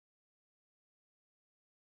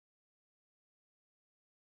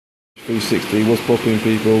360. What's popping,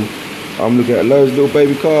 people? I'm looking at loads of little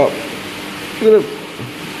baby carp. Look at them.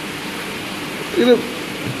 Look at them.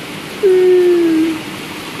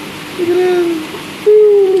 Look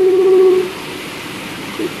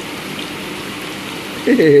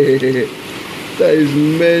at them. That is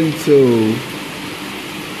mental.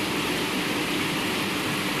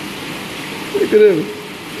 Look at them.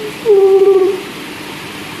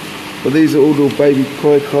 But these are all little baby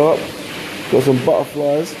koi carp. Got some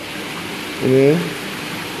butterflies in here.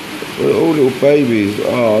 They're all little babies.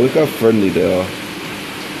 Oh, look how friendly they are.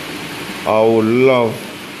 I would love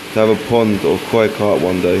to have a pond of koi carp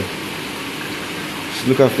one day. Just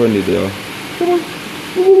look how friendly they are. Come on.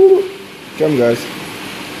 Come guys.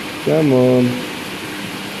 Come on.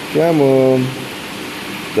 Come on.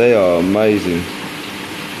 They are amazing.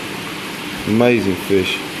 Amazing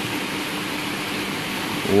fish.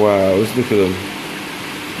 Wow, let's look at them.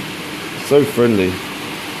 So friendly.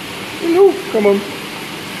 No, come on.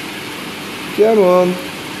 Come on.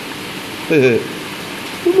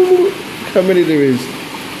 Look how many there is.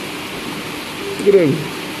 Look at them.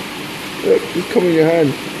 Look, just come in your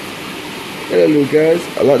hand. Hello little guys.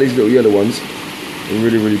 I like these little yellow ones. They're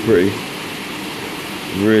really, really pretty.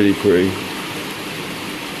 Really pretty.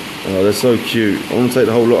 Oh, they're so cute. I want to take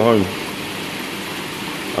the whole lot home.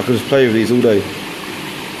 I could just play with these all day.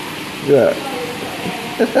 Look at that.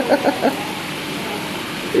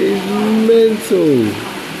 It's mental.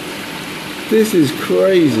 This is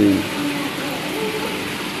crazy.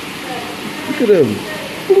 Look at them.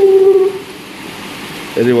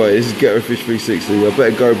 Anyway, this is Get a Fish 360. I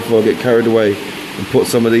better go before I get carried away and put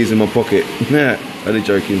some of these in my pocket. Only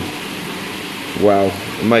joking. Wow,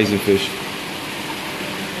 amazing fish.